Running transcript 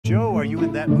Joe, are you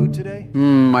in that mood today?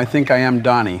 I think I am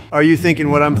Donny. Are you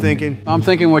thinking what I'm thinking? I'm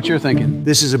thinking what you're thinking.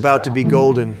 This is about to be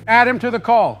golden. Add him to the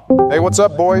call. Hey, what's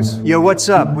up, boys? Yo, what's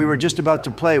up? We were just about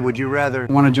to play. Would you rather?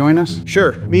 Want to join us?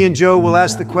 Sure. Me and Joe will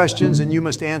ask the questions and you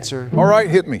must answer. All right,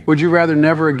 hit me. Would you rather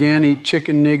never again eat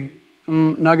chicken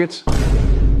nuggets?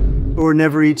 Or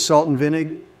never eat salt and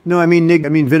vinegar? No, I mean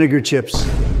vinegar chips.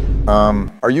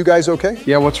 Are you guys okay?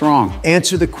 Yeah, what's wrong?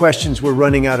 Answer the questions. We're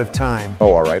running out of time.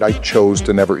 Oh, all right. I chose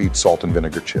to never eat salt and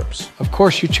vinegar chips. Of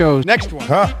course you chose. Next one.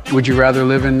 Huh? Would you rather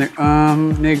live in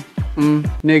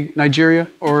Nigeria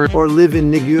or live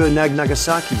in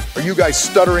Nagasaki? Are you guys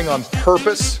stuttering on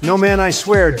purpose? No, man, I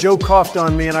swear. Joe coughed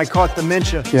on me and I caught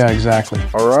dementia. Yeah, exactly.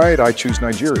 All right, I choose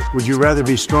Nigeria. Would you rather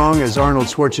be strong as Arnold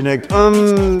Schwarzenegger?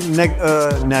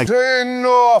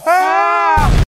 Enough!